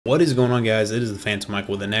What is going on, guys? It is the Phantom Mike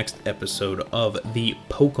with the next episode of the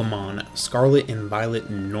Pokemon Scarlet and Violet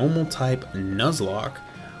normal type Nuzlocke.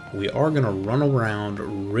 We are going to run around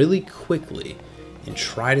really quickly and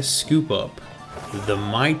try to scoop up the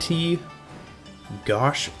mighty,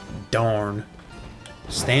 gosh darn,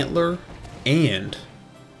 Stantler and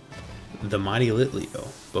the mighty Litleo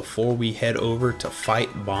before we head over to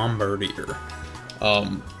fight Bombardier.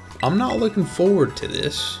 I'm not looking forward to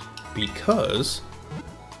this because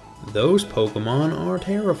those Pokemon are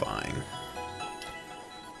terrifying.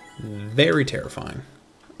 Very terrifying.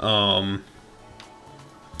 Yeah,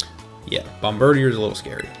 Bombardier is a little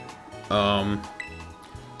scary. But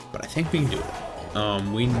I think we can do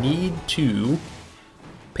it. We need to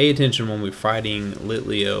pay attention when we're fighting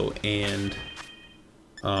Litleo and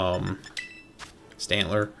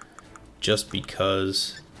Stantler, just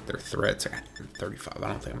because their threats are at 35. I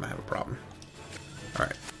don't think I'm gonna have a problem.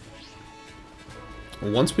 Alright.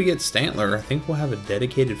 Once we get Stantler, I think we'll have a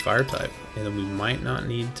dedicated fire type, and then we might not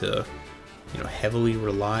need to, heavily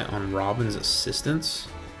rely on Robin's assistance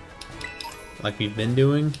like we've been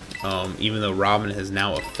doing. Even though Robin has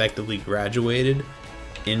now effectively graduated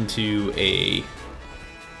into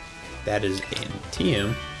that is an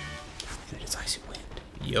TM, and it's Icy Wind.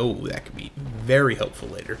 Yo, that could be very helpful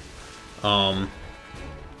later. The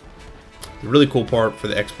really cool part for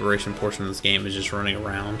the exploration portion of this game is just running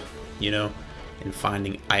around, and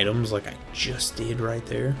finding items like I just did right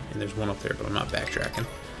there. And there's one up there, but I'm not backtracking.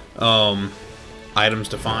 Items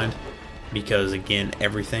to find, because again,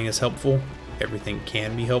 everything is helpful. Everything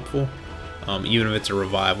can be helpful. Even if it's a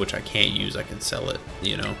revive, which I can't use, I can sell it,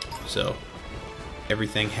 So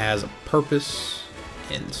everything has a purpose,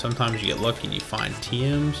 and sometimes you get lucky and you find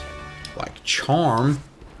TMs like Charm,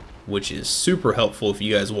 which is super helpful if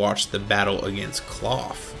you guys watched the battle against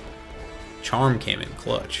Cloth. Charm came in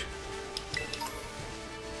clutch.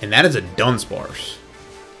 And that is a Dunsparce.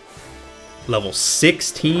 Level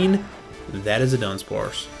 16, that is a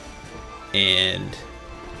Dunsparce. And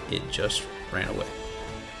it just ran away.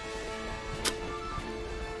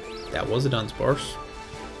 That was a Dunsparce.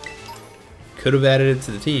 Could have added it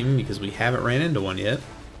to the team because we haven't ran into one yet.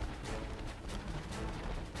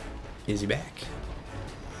 Is he back?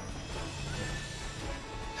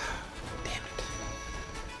 Damn it.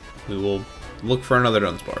 We will look for another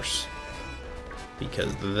Dunsparce,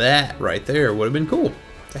 because that right there would have been cool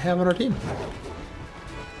to have on our team.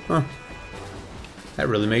 Huh. That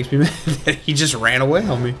really makes me mad that he just ran away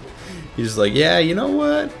on me. He's just like, yeah, you know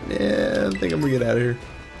what? Yeah, I think I'm gonna get out of here.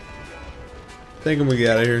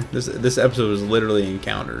 This episode was literally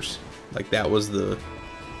encounters. Like, that was the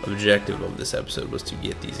objective of this episode, was to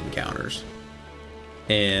get these encounters.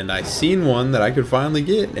 And I seen one that I could finally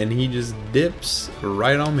get, and he just dips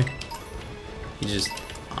right on me.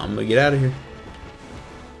 I'm gonna get out of here.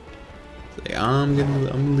 Like, I'm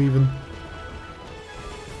leaving.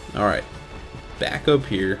 Alright. Back up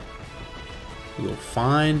here. We'll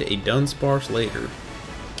find a Dunsparce later.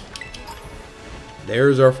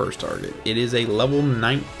 There's our first target. It is a level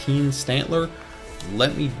 19 Stantler.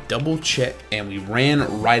 Let me double check, and we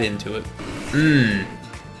ran right into it.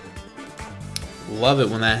 Love it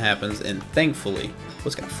when that happens, and thankfully,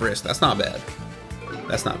 it's got Frisk. That's not bad.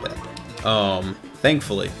 That's not bad.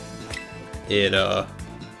 Thankfully, it's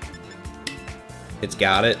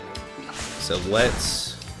got it. So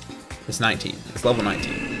it's 19. It's level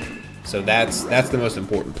 19. So that's the most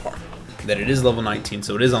important part. That it is level 19,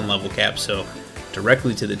 so it is on level cap, so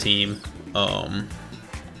directly to the team. I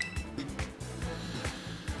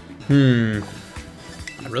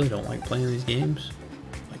really don't like playing these games,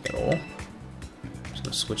 like, at all. I'm just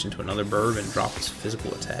gonna switch into another Burb and drop his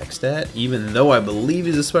physical attack stat, even though I believe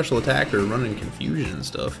he's a special attacker running confusion and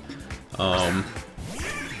stuff. The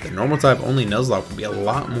normal type only Nuzlocke would be a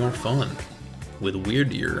lot more fun with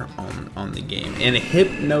Weirdier on the game. And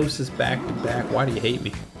Hypnosis back to back. Why do you hate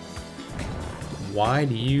me? Why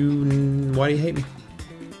do you hate me?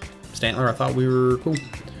 Stantler, I thought we were cool.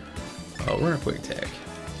 We're gonna quick attack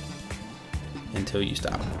until you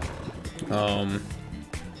stop.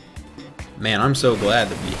 Man, I'm so glad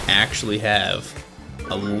that we actually have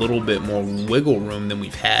a little bit more wiggle room than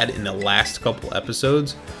we've had in the last couple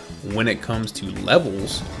episodes when it comes to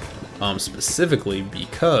levels, specifically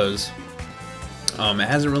because it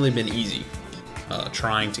hasn't really been easy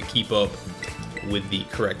trying to keep up with the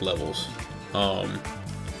correct levels.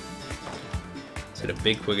 Is it a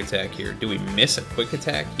big quick attack here? Do we miss a quick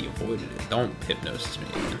attack? He avoided it. Don't Hypnosis me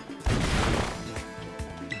again.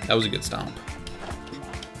 That was a good stomp.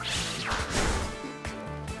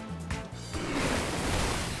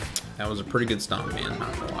 That was a pretty good stomp, man.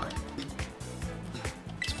 Not gonna lie.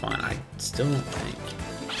 It's fine. I still don't think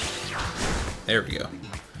There we go.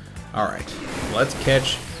 Alright. Let's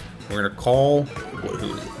catch. We're going to call... Who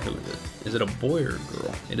is it? Who is it? Is it a boy or a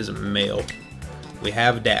girl? It is a male. We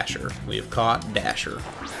have Dasher. We have caught Dasher.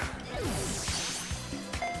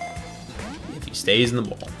 If he stays in the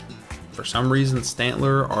ball. For some reason,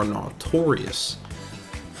 Stantler are notorious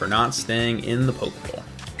for not staying in the Pokeball.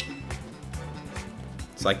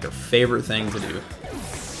 It's like their favorite thing to do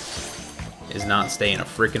is not stay in a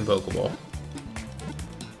freaking Pokeball.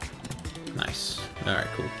 Nice. Alright,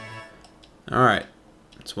 cool. Alright.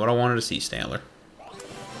 That's what I wanted to see, Stantler.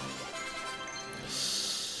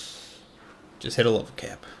 Just hit a level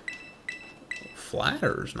cap.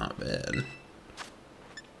 Flatter's not bad.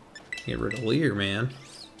 Get rid of Leer, man.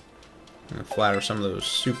 I'm gonna flatter some of those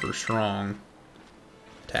super strong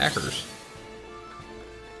attackers.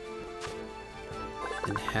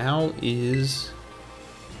 And how is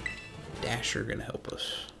Dasher gonna help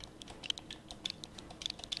us?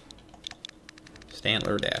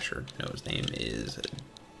 Stantler Dasher. No, his name is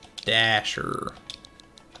Dasher.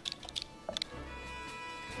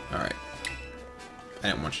 Alright. I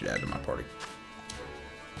didn't want you to add to my party.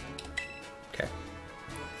 Okay.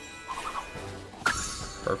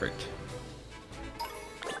 Perfect.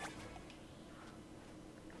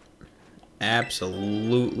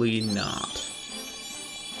 Absolutely not.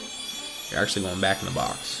 You're actually going back in the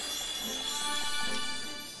box.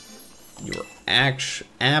 You are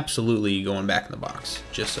absolutely going back in the box,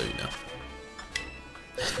 just so you know.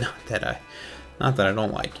 Not that I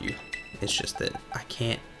don't like you. It's just that I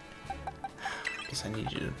can't. I guess I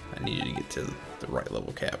need you to get to the right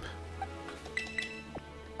level cap,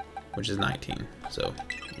 which is 19. So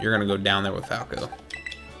you're gonna go down there with Falco.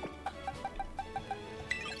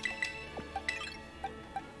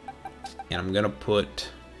 And I'm gonna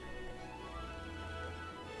put.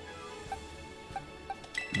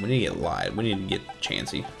 We need to get Lied. We need to get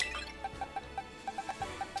Chansey.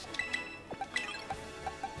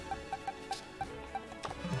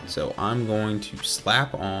 So I'm going to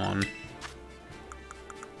slap on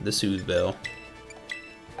the Soothe Bell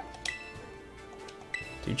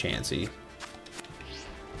to Chansey.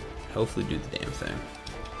 Hopefully do the damn thing.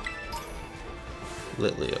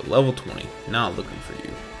 Litleo, level 20. Not looking for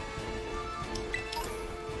you.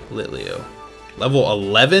 Litleo. Level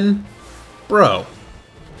 11? Bro.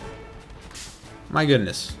 My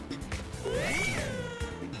goodness.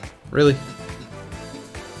 Really?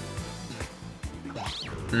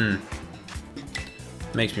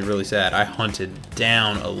 Makes me really sad. I hunted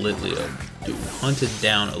down a Litleo. Dude, hunted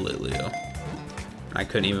down a Litleo. I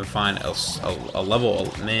couldn't even find a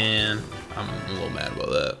level... Man, I'm a little mad about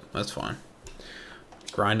that. That's fine.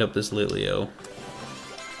 Grind up this Litleo.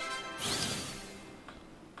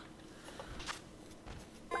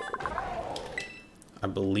 I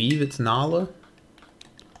believe it's Nala.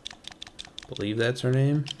 I believe that's her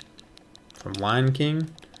name. From Lion King.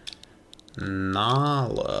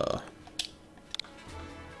 Nala.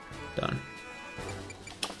 Done.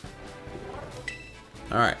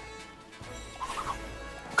 Alright.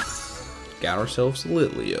 Got ourselves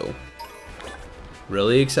Litleo.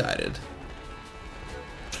 Really excited.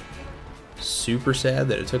 Super sad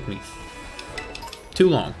that it took me too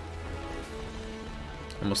long.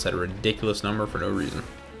 Almost had a ridiculous number for no reason.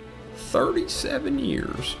 37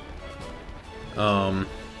 years. Do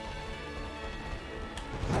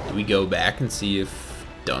we go back and see if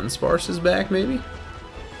Dunsparce is back, maybe?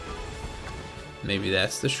 Maybe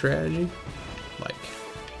that's the strategy? Like...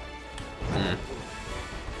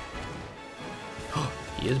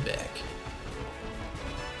 He is back.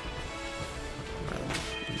 Let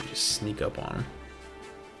me just sneak up on him.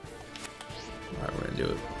 Alright, we're gonna do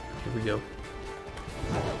it. Here we go.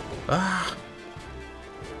 Ah!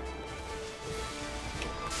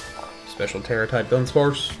 Special Terra type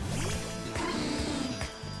Dunsparce.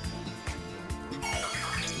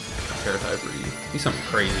 Terra type for you. Be something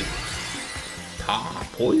crazy.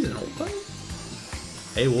 Poison open?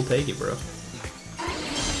 Hey, we'll take it, bro.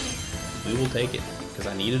 We will take it. Because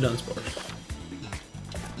I need a Dunsparce.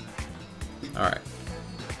 Alright.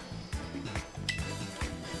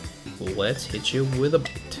 Let's hit you with a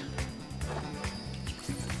bite.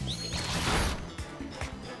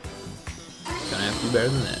 Gonna have to do better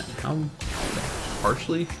than that. How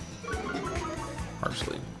harshly?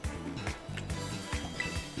 Harshly.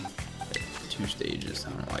 2 stages. I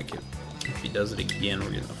don't like it. If he does it again,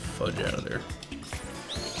 we're getting the fudge out of there.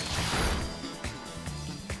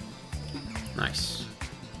 Nice.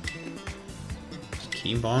 Just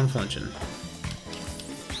keep on flinching.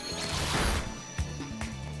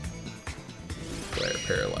 Player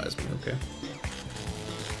paralyzed me, okay.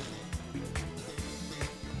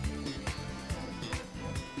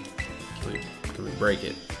 break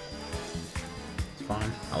it. It's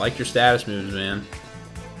fine. I like your status moves, man.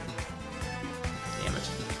 Damn it.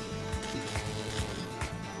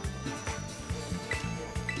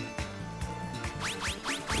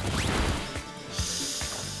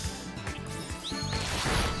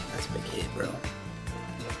 That's a big hit, bro.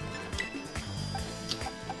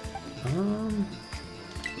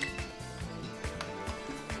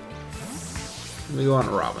 Let me go on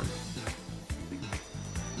to Robin.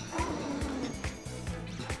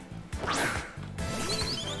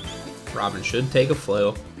 Robin should take a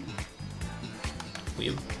flail. We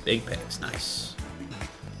have big pets, nice.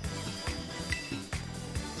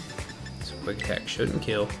 So quick attack shouldn't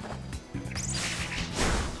kill.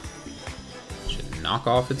 Should knock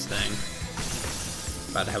off its thing.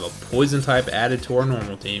 About to have a poison type added to our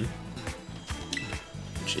normal team,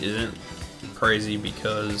 which isn't crazy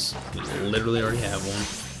because we literally already have one.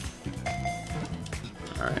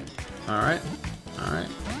 Alright, alright, alright.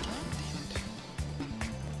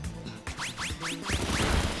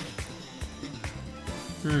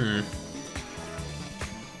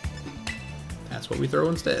 That's what we throw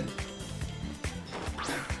instead.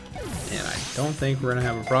 And I don't think we're gonna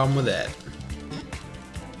have a problem with that.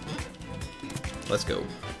 Let's go.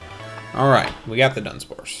 Alright, we got the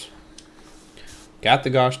Dunsparce. Got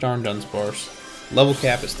the gosh darn Dunsparce. Level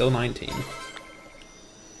cap is still 19.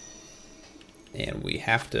 And we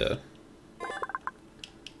have to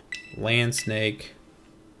land snake.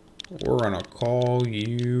 We're gonna call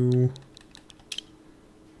you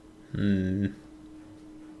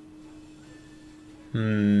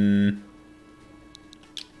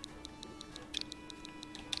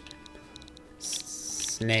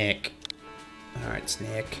Snack. Alright,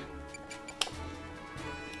 Snack.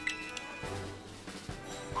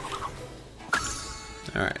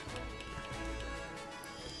 Alright.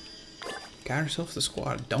 Got ourselves the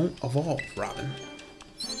squad. Don't evolve, Robin.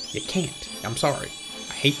 You can't. I'm sorry.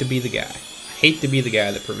 I hate to be the guy. I hate to be the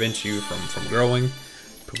guy that prevents you from growing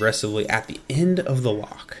progressively at the end of the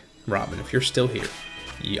lock. Robin, if you're still here,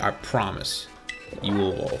 I promise you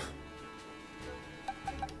will evolve.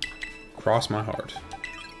 Cross my heart.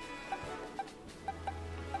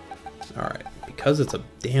 Alright, because it's a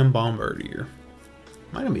damn Bombardier,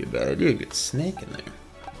 might not be a bad idea to get Snake in there.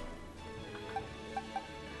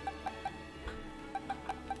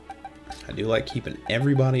 I do like keeping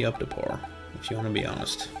everybody up to par, if you want to be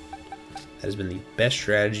honest. That has been the best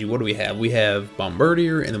strategy. What do we have? We have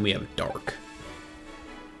Bombardier, and then we have Dark.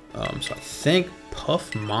 So I think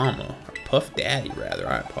Puff Mama, or Puff Daddy rather,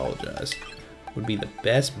 I apologize, would be the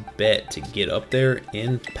best bet to get up there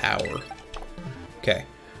in power. Okay.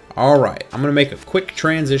 Alright, I'm going to make a quick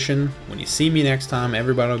transition. When you see me next time,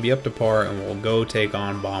 everybody will be up to par, and we'll go take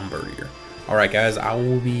on Bombardier. Alright guys, I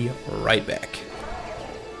will be right back.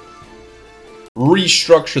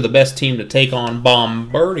 Restructure the best team to take on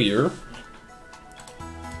Bombardier.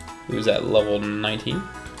 Who's at level 19?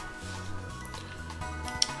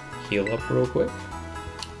 Heal up real quick.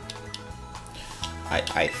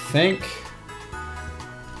 I think...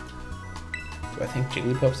 Do I think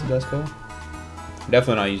Jigglypuff's the best call?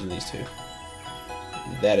 Definitely not using these two.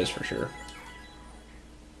 That is for sure.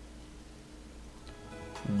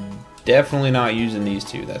 Definitely not using these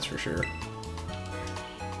two, that's for sure.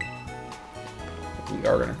 We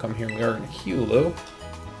are going to come here and we are going to heal, though.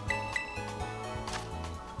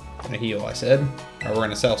 Going to heal, I said. Or we're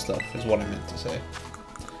going to sell stuff, is what I meant to say.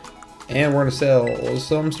 And we're going to sell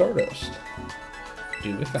some Stardust.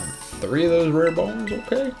 Dude, we found 3 of those rare bones,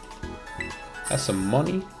 okay. That's some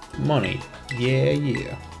money. Money. Yeah,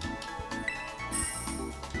 yeah.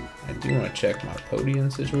 I do want to check my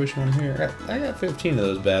podium situation on here. I got 15 of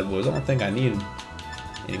those bad boys. I don't think I need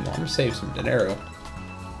anymore. I'm going to save some dinero.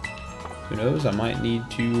 Who knows? I might need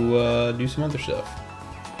to do some other stuff.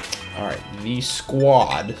 Alright, the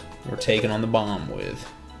squad we're taking on the bomb with.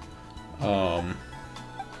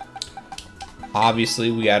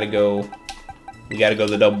 Obviously we gotta go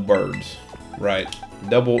the double birds. Right.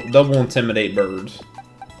 Double intimidate birds.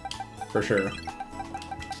 For sure.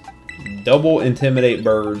 Double intimidate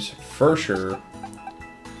birds for sure.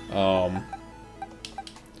 Gotta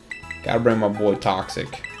bring my boy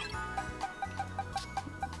Toxic.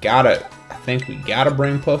 I think we gotta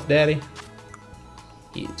bring Puff Daddy.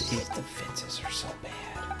 His defenses are so bad.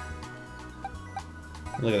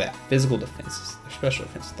 Look at that. Physical defenses. Their special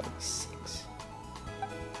defense is 36.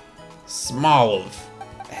 Smoliv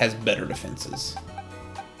has better defenses.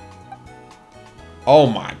 Oh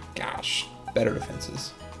my gosh. Better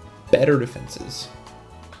defenses. Better defenses.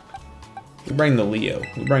 We bring the Leo.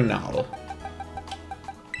 We bring Nala.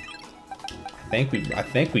 I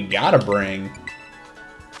think we gotta bring...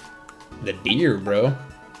 The deer, bro.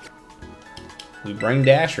 We bring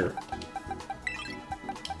Dasher.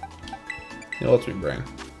 What else we bring?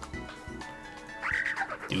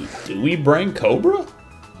 Do we bring Cobra?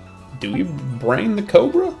 Do we bring the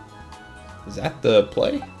Cobra? Is that the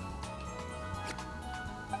play?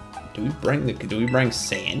 Do we bring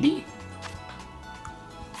Sandy?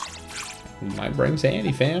 We might bring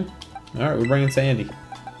Sandy, fam. All right, we're bringing Sandy.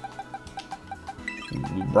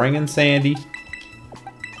 We're bringing Sandy.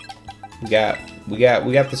 We got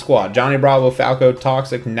the squad: Johnny Bravo, Falco,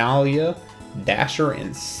 Toxic, Nalia, Dasher,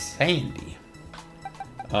 and Sandy.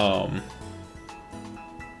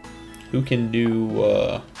 Who can do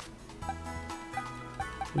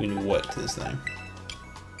what to this thing?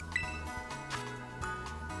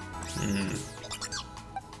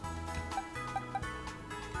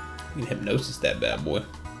 We can hypnosis that bad boy.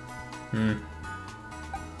 I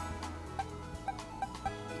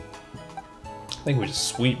think we just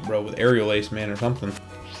sweep, bro, with Aerial Ace, man, or something.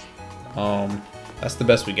 That's the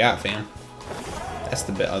best we got, fam. That's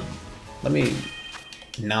the best.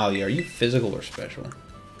 Nali, are you physical or special?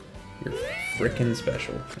 You're freaking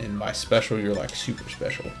special, and by special, you're like super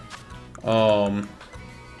special. Bro,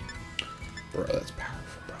 that's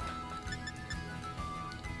powerful,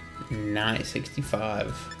 bro.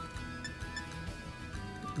 965.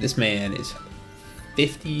 This man is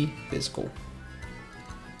 50 physical.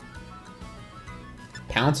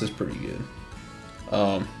 Pounce is pretty good.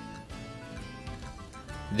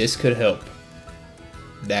 This could help.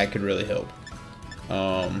 That could really help.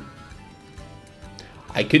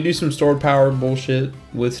 I could do some stored power bullshit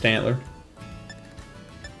with Stantler.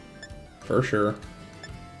 For sure.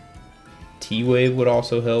 T-Wave would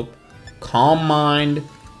also help. Calm Mind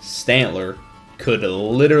Stantler could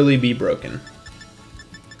literally be broken.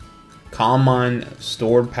 Calm Mind,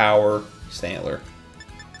 stored power Stantler.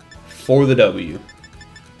 For the W.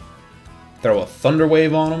 Throw a Thunder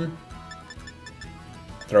Wave on him.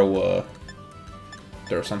 Throw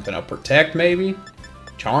something up. Protect, maybe.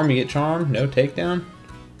 Charm, you get Charm. No takedown.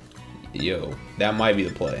 Yo, that might be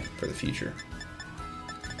the play for the future.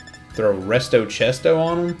 Throw Resto Chesto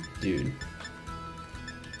on him. Dude.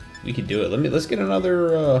 We could do it. Let's get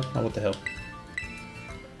another, oh, what the hell.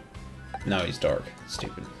 No, he's dark.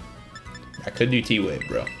 Stupid. I could do T-Wave,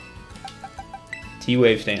 bro.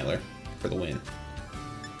 T-Wave Stantler for the win.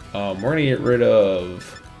 We're gonna get rid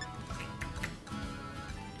of...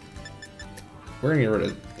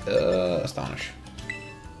 Astonish.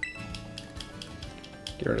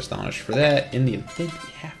 Get rid of Astonish for that. In the event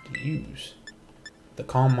we have to use the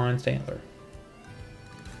Calm Mind Stantler.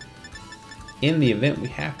 In the event we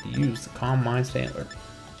have to use the Calm Mind Stantler.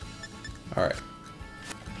 Alright.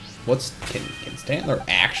 Can Stantler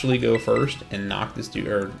actually go first and knock this dude,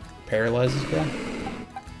 or paralyze this guy?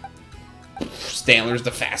 Stantler's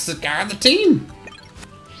the fastest guy on the team!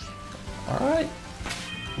 Alright.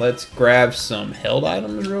 Let's grab some held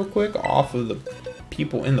items real quick off of the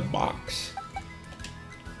people in the box.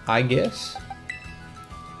 I guess.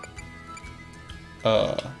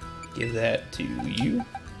 Give that to you.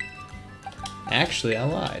 Actually, I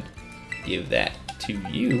lied. Give that to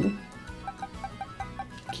you.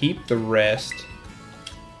 Keep the rest.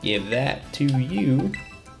 Give that to you.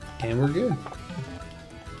 And we're good.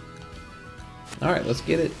 Alright, let's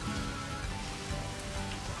get it.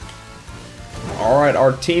 Alright,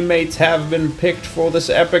 our teammates have been picked for this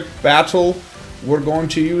epic battle. We're going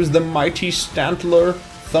to use the Mighty Stantler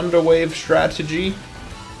Thunderwave strategy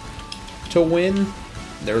to win.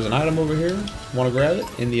 There's an item over here. Want to grab it?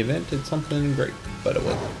 In the event it's something great, but it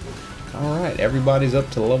wasn't. Alright, everybody's up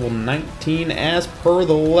to level 19 as per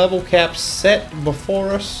the level cap set before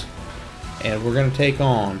us. And we're going to take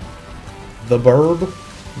on the Burb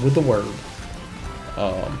with the Word.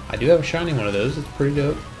 I do have a shiny one of those. It's pretty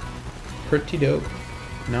dope. Pretty dope.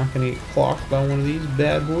 Not going to get clocked by one of these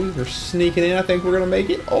bad boys. We're sneaking in. I think we're going to make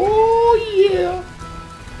it. Oh, yeah.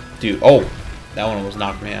 Dude, oh. That one almost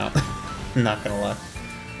knocked me out. I'm not going to lie.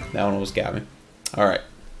 That one almost got me. Alright.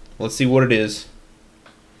 Let's see what it is.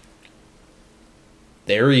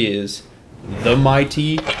 There he is. The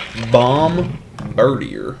mighty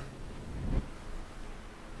Bombardier.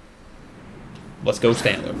 Let's go,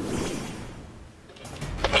 Stantler.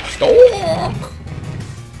 Stork!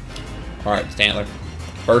 Alright, Stantler.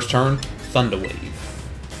 First turn, Thunder Wave.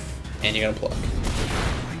 And you're gonna pluck. Oh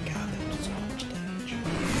my god, that was so much damage.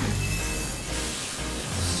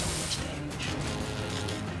 So much damage.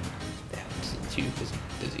 That was it too.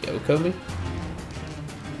 Does he OHKO me?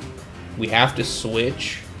 We have to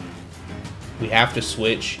switch. We have to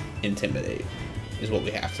switch Intimidate. Is what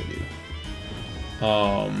we have to do.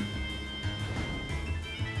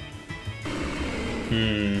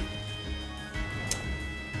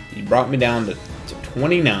 He brought me down to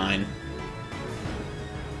 29,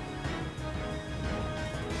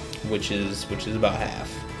 which is about half.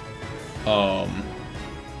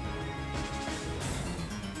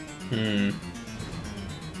 Which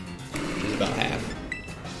is about half.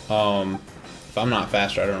 If I'm not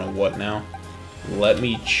faster, I don't know what now. Let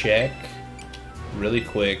me check really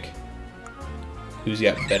quick. Who's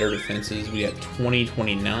got better defenses? We got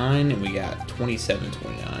 20-29 and we got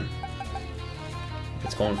 27-29.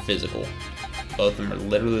 It's going physical. Both of them are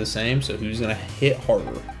literally the same, so who's gonna hit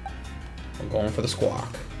harder? We're going for the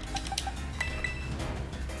squawk.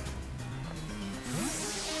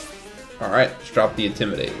 Alright, let's drop the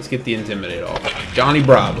Intimidate. Let's get the Intimidate off. Johnny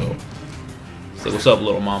Bravo. Say what's up,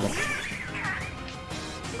 little mama.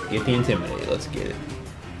 Get the Intimidate. Let's get it.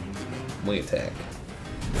 Wing attack.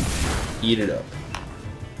 Eat it up.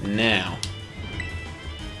 Now,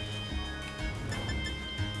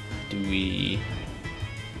 do we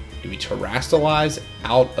Terrastalize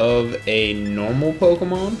out of a normal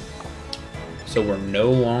Pokemon? So we're no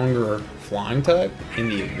longer flying type in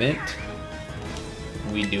the event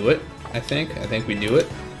we do it, I think. I think we do it.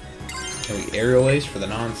 Can we Aerial Ace for the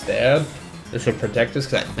non-stab? This will protect us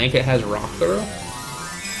because I think it has Rock Throw.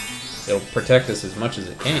 It'll protect us as much as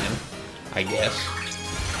it can, I guess.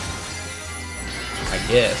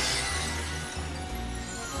 It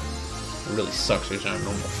really sucks there's no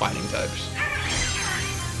normal fighting types.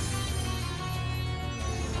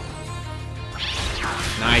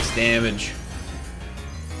 Nice damage.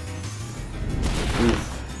 Oof.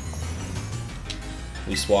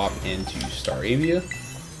 We swap into Staravia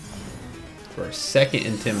for a second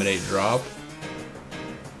Intimidate drop.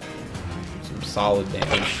 Some solid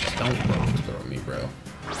damage. Just don't Rock Throw me, bro.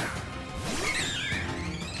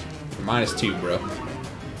 You're -2, bro.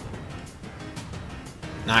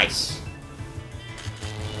 Nice.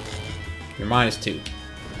 You're -2.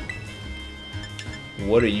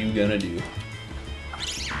 What are you gonna do?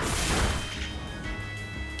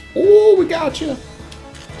 Oh, we got you.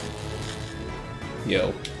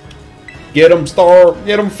 Yo. Get him, Star.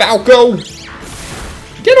 Get him, Falco.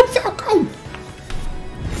 Get him, Falco.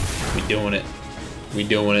 We doing it. We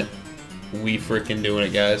doing it. We freaking doing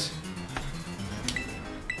it, guys.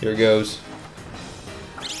 Here it goes.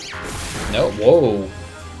 No, whoa.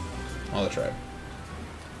 Oh, that's right.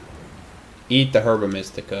 Eat the Herba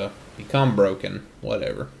Mystica. Become broken.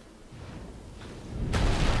 Whatever.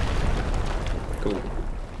 Cool.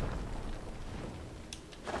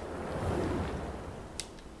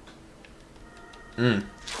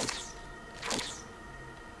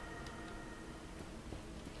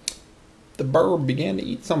 The bird began to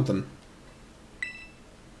eat something.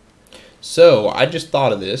 So, I just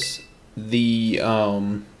thought of this. The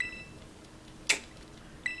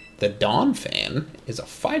Donphan is a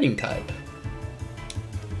fighting type,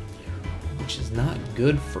 which is not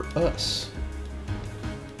good for us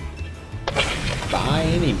by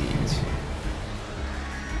any means.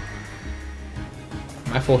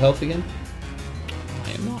 Am I full health again?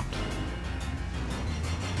 I am not.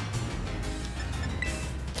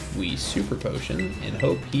 We Super Potion and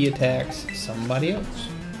hope he attacks somebody else.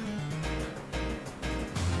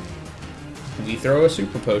 We throw a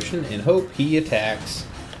Super Potion and hope he attacks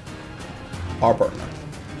our partner.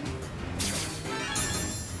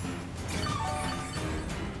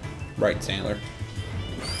 Right, Sandler.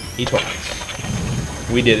 He told us.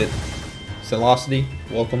 We did it. Velocity,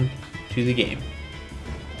 welcome to the game.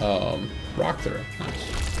 Rock Throw. Nice.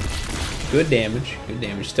 Good damage. Good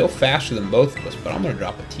damage. Still faster than both of us, but I'm going to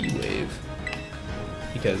drop a T-Wave.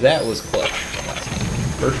 Because that was clutch last game.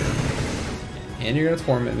 For sure. And you're going to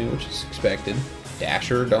torment me, which is expected.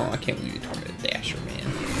 Dasher, I can't believe you tormented Dasher, man.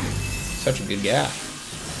 Such a good guy.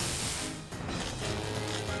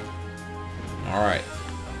 Alright.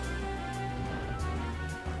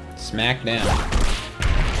 Smack down.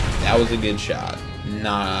 That was a good shot.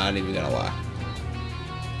 Not even gonna lie.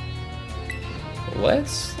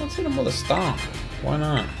 Let's hit him with a stomp. Why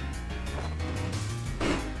not?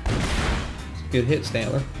 It's a good hit,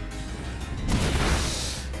 Stantler.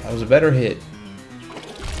 That was a better hit.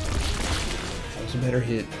 That was a better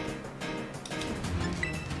hit.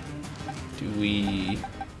 Do we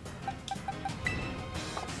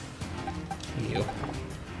heal?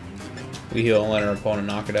 We heal and let our opponent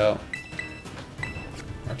knock it out.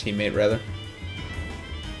 Our teammate, rather.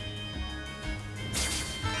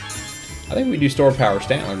 I think we do Store Power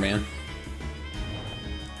Stantler, man.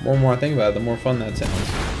 The more and more I think about it, the more fun that sounds.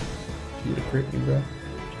 You would have crit me, bro.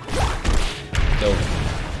 Dope.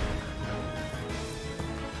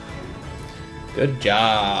 Good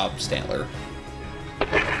job, Stantler.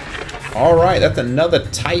 Alright, that's another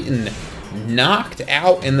Titan knocked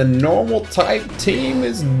out, and the normal type team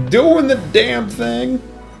is doing the damn thing.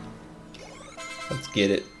 Let's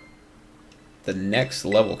get it. The next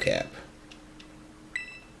level cap.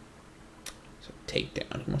 So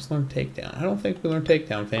takedown. You must learn takedown. I don't think we learned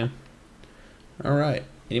takedown, fam. Alright.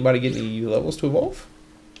 Anybody get any levels to evolve?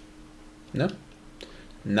 No?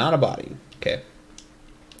 Not a body. Okay.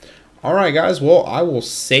 Alright, guys. Well, I will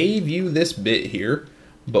save you this bit here.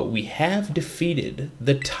 But we have defeated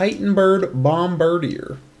the Titan Bird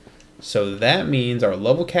Bombardier. So that means our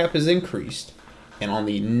level cap is increased. And on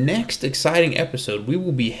the next exciting episode, we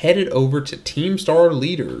will be headed over to Team Star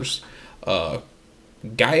Leaders,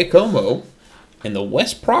 Giacomo, in the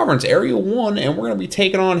West Province, Area 1. And we're going to be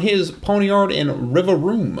taking on his Ponyard and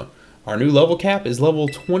Rivaroom. Our new level cap is level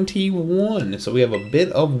 21. So we have a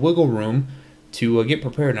bit of wiggle room to get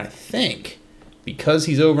prepared. And I think, because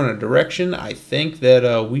he's over in a direction, I think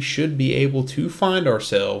that we should be able to find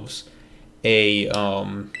ourselves a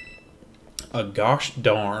gosh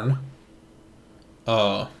darn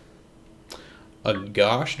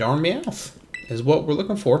Meowth is what we're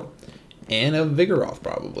looking for, and a Vigoroth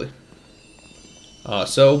probably.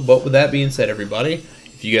 But with that being said, everybody,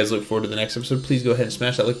 if you guys look forward to the next episode, please go ahead and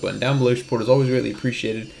smash that like button down below. Your support is always greatly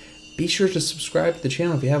appreciated. Be sure to subscribe to the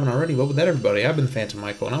channel if you haven't already. But with that, everybody, I've been Phantom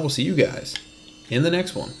Michael, and I will see you guys in the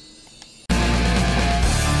next one.